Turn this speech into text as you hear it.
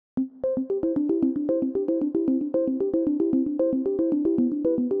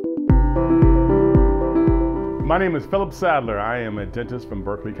My name is Phillip Saddler. I am a dentist from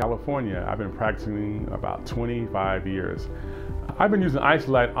Berkeley, California. I've been practicing about 25 years. I've been using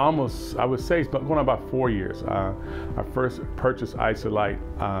Isolite almost, I would say, going on about 4 years. I first purchased Isolite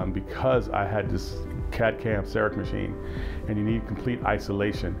because I had this CAD/CAM CEREC machine, and you need complete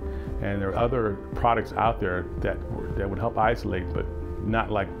isolation. And there are other products out there that would help isolate, but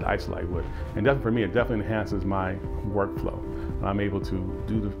not like the Isolite would. And definitely for me, it definitely enhances my workflow. I'm able to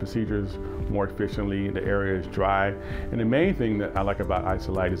do the procedures more efficiently, the area is dry. And the main thing that I like about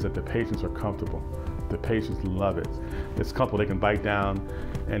Isolite is that the patients are comfortable. The patients love it. It's comfortable, they can bite down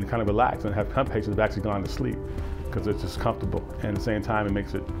and kind of relax, and have some patients have actually gone to sleep because it's just comfortable. And at the same time, it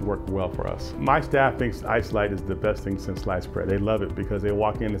makes it work well for us. My staff thinks Isolite is the best thing since sliced bread. They love it because they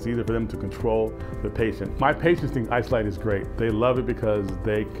walk in, it's easier for them to control the patient. My patients think Isolite is great. They love it because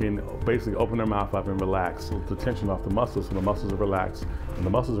they can basically open their mouth up and relax. The tension off the muscles, so the muscles are relaxed. When the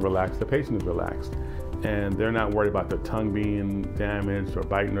muscles are relaxed, the patient is relaxed. And they're not worried about their tongue being damaged or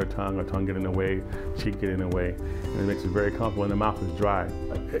biting their tongue or tongue getting in the way, cheek getting in the way. And it makes it very comfortable, and the mouth is dry.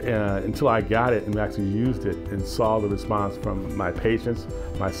 Until I got it and actually used it and saw the response from my patients,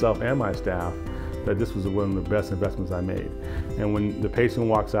 myself, and my staff, that this was one of the best investments I made. And when the patient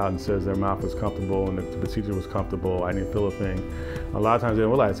walks out and says their mouth was comfortable and the procedure was comfortable, I didn't feel a thing, a lot of times they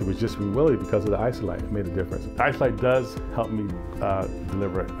don't realize it was just really because of the Isolite. It made a difference. Isolite does help me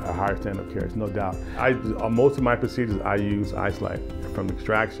deliver a higher standard of care, no doubt. Most of my procedures, I use Isolite, from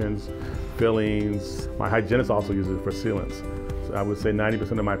extractions, fillings. My hygienist also uses it for sealants. So I would say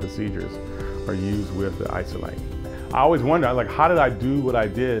 90% of my procedures are used with the Isolite. I always wonder, like, how did I do what I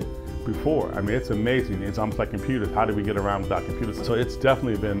did before? I mean, it's amazing. It's almost like computers. How did we get around without computers? So it's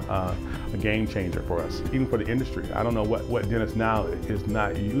definitely been a game changer for us, even for the industry. I don't know what dentist now is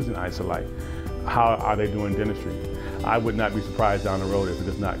not using Isolite. How are they doing dentistry? I would not be surprised down the road if it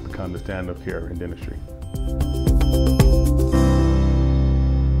does not become the standard of care in dentistry.